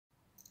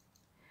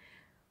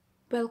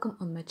Welcome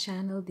on my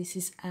channel. This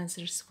is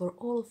answers for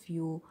all of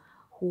you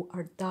who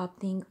are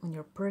doubting on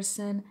your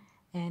person,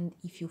 and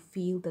if you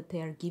feel that they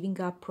are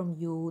giving up from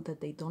you, that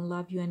they don't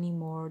love you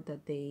anymore,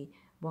 that they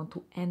want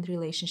to end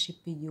relationship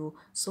with you.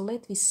 So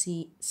let me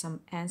see some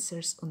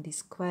answers on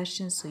these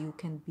questions so you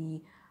can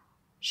be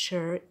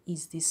sure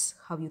is this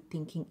how you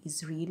thinking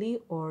is really,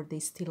 or they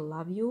still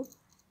love you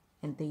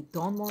and they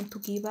don't want to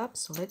give up.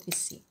 So let me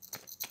see.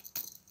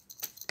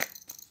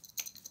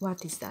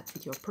 What is that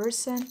with your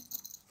person?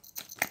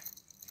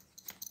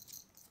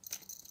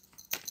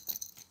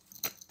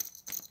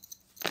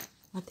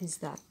 What is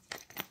that?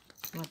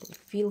 What they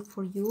feel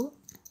for you?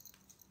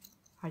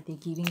 Are they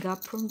giving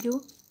up from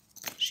you?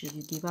 Should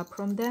you give up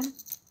from them?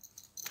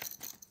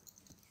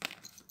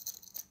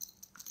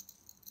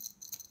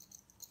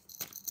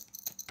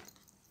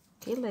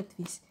 Okay, let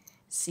me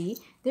see.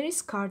 There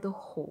is card of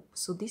hope.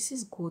 So this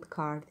is good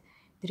card.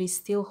 There is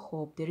still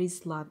hope. There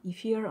is love.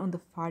 If you are on the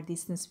far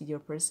distance with your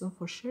person,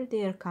 for sure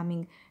they are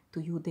coming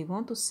to you. They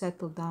want to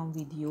settle down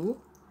with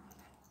you.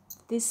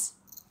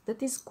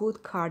 That is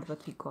good card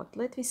what we got.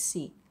 Let me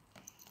see.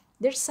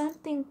 There's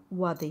something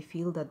what they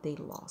feel that they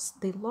lost.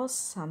 They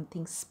lost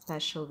something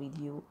special with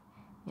you,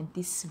 and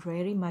this is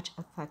very much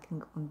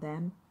affecting on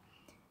them.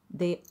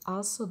 They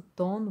also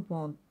don't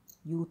want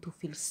you to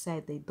feel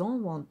sad. They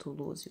don't want to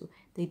lose you.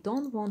 They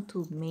don't want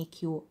to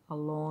make you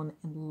alone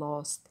and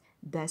lost,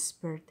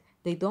 desperate.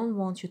 They don't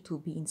want you to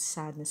be in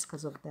sadness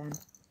because of them.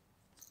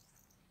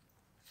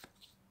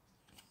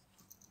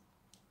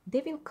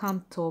 They will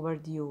come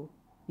toward you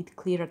with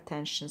clear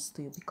attentions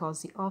to you,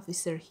 because the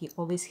officer, he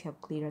always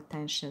have clear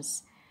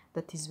attentions.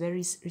 That is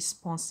very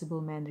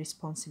responsible man,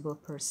 responsible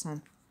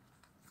person.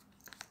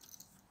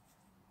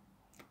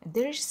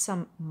 There is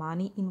some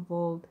money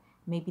involved.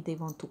 Maybe they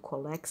want to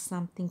collect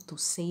something, to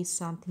save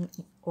something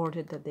in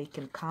order that they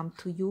can come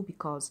to you,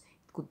 because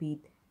it could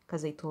be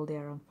because I told they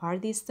are on far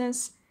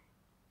distance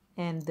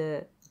and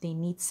they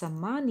need some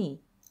money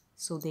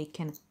so they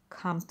can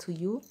come to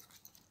you.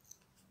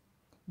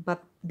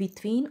 But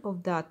between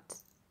of that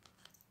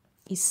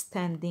is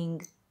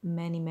standing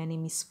many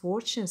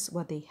misfortunes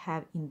what they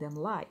have in their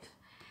life,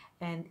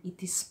 and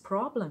it is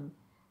problem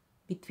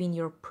between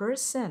your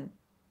person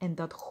and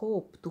that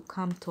hope to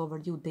come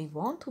toward you. They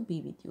want to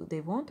be with you,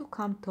 they want to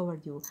come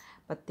toward you,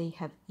 but they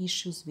have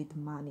issues with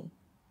money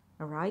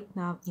right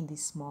now in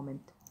this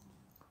moment.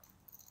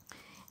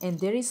 And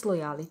there is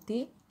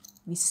loyalty.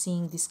 We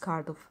seeing this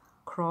card of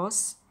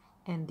cross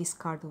and this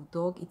card of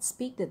dog. It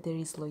speaks that there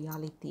is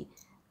loyalty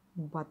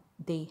what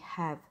they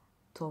have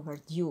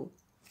toward you.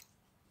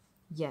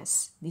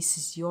 Yes, this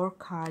is your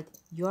card.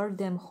 You are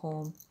them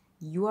home,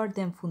 you are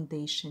them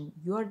foundation,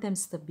 you are them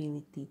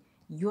stability,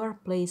 you are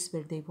place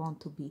where they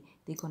want to be.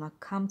 They're gonna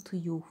come to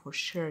you for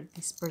sure.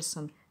 This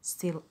person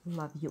still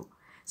love you.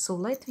 So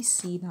let me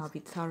see now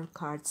with tarot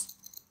cards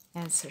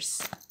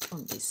answers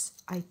on this.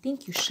 I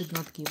think you should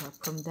not give up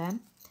from them.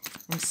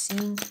 I'm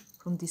seeing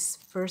from this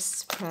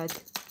first spread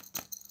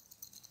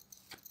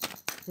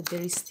that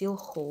there is still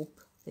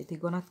hope, that they're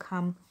gonna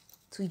come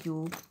to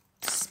you,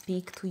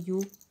 speak to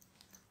you.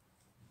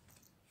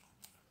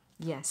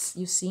 Yes,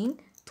 you see,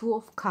 Two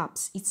of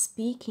Cups. It's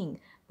speaking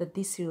that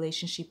this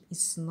relationship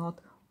is not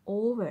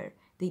over.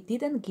 They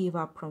didn't give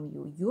up from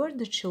you. You are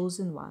the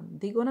chosen one.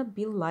 They're gonna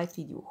build life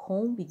with you,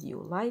 home with you,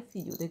 life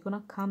with you. They're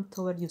gonna come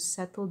toward you,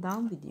 settle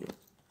down with you.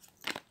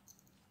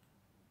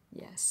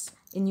 Yes,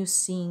 and you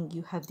seeing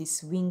you have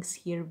these wings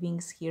here,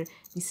 wings here.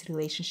 This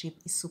relationship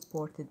is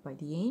supported by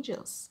the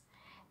angels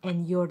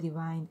and your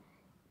divine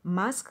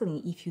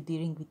masculine. If you're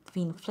dealing with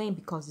twin flame,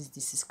 because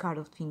this is card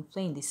of twin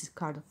flame, this is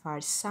card of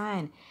fire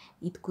sign,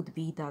 it could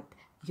be that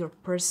your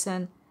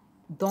person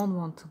don't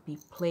want to be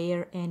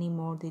player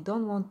anymore. They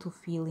don't want to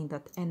feel in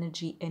that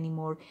energy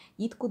anymore.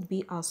 It could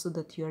be also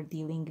that you are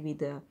dealing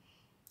with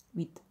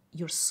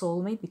your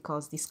soulmate,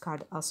 because this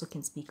card also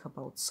can speak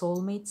about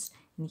soulmates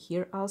in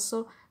here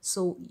also.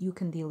 So you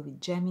can deal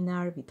with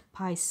Gemini, with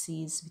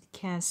Pisces, with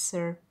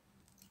Cancer.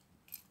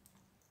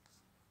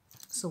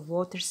 So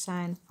water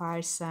sign,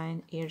 fire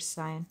sign, air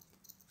sign.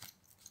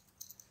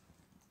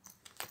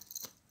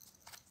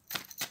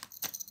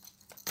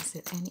 Is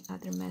there any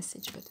other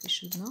message that we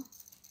should know?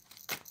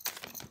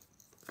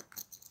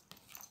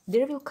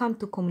 There will come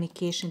to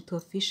communication, to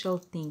official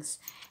things.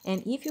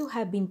 And if you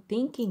have been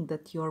thinking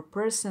that your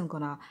person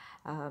gonna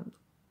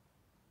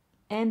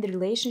end the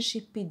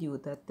relationship with you,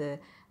 that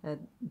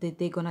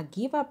they're gonna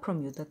give up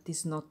from you, that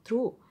is not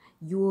true.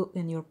 You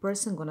and your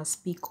person gonna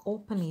speak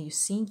openly. You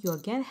think you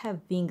again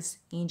have wings,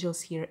 angels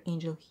here,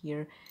 angel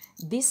here.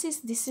 This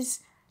is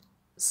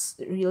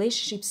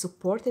relationship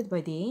supported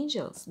by the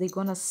angels. They're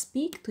gonna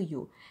speak to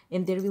you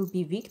and there will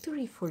be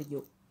victory for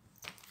you.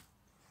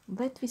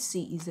 Let me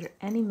see, is there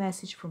any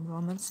message from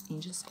Romance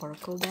Angels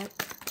Oracle deck?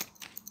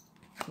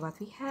 What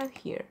we have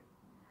here?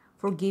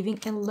 Forgiving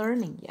and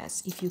learning.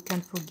 Yes, if you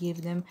can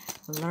forgive them,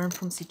 learn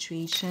from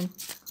situation,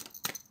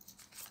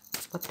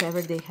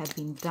 whatever they have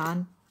been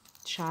done,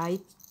 tried,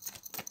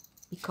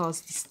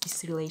 because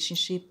this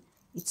relationship,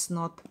 it's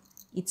not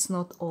It's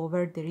not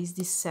over. There is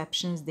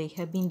deceptions. They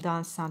have been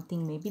done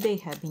something. Maybe they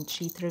have been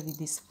cheated with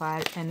this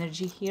fire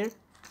energy here.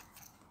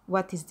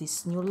 What is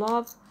this new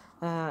love?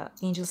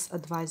 Angels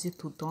advise you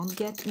to don't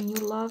get a new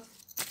love.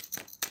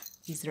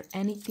 Is there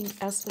anything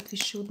else that we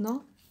should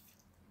know?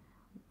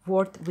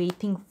 Worth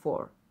waiting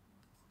for.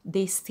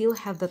 They still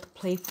have that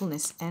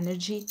playfulness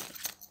energy.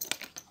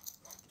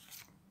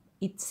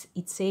 It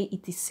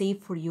is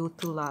safe for you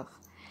to love.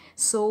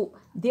 So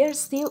they're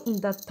still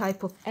in that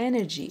type of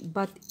energy,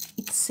 but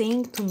it's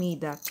saying to me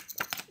that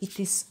it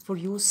is for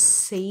you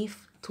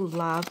safe to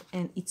love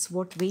and it's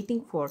worth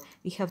waiting for.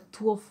 We have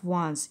Two of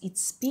Wands. It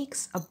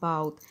speaks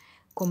about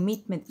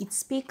commitment. It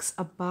speaks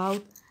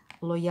about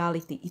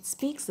loyalty. It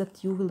speaks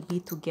that you will be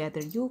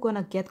together. You're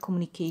gonna get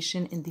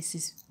communication, and this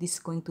is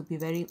going to be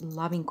very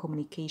loving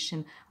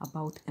communication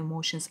about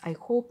emotions. I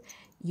hope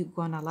you're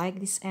gonna like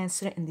this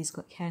answer, and this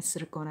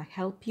answer gonna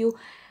help you.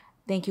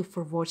 Thank you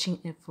for watching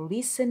and for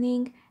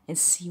listening, and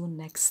see you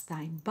next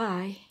time.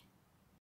 Bye.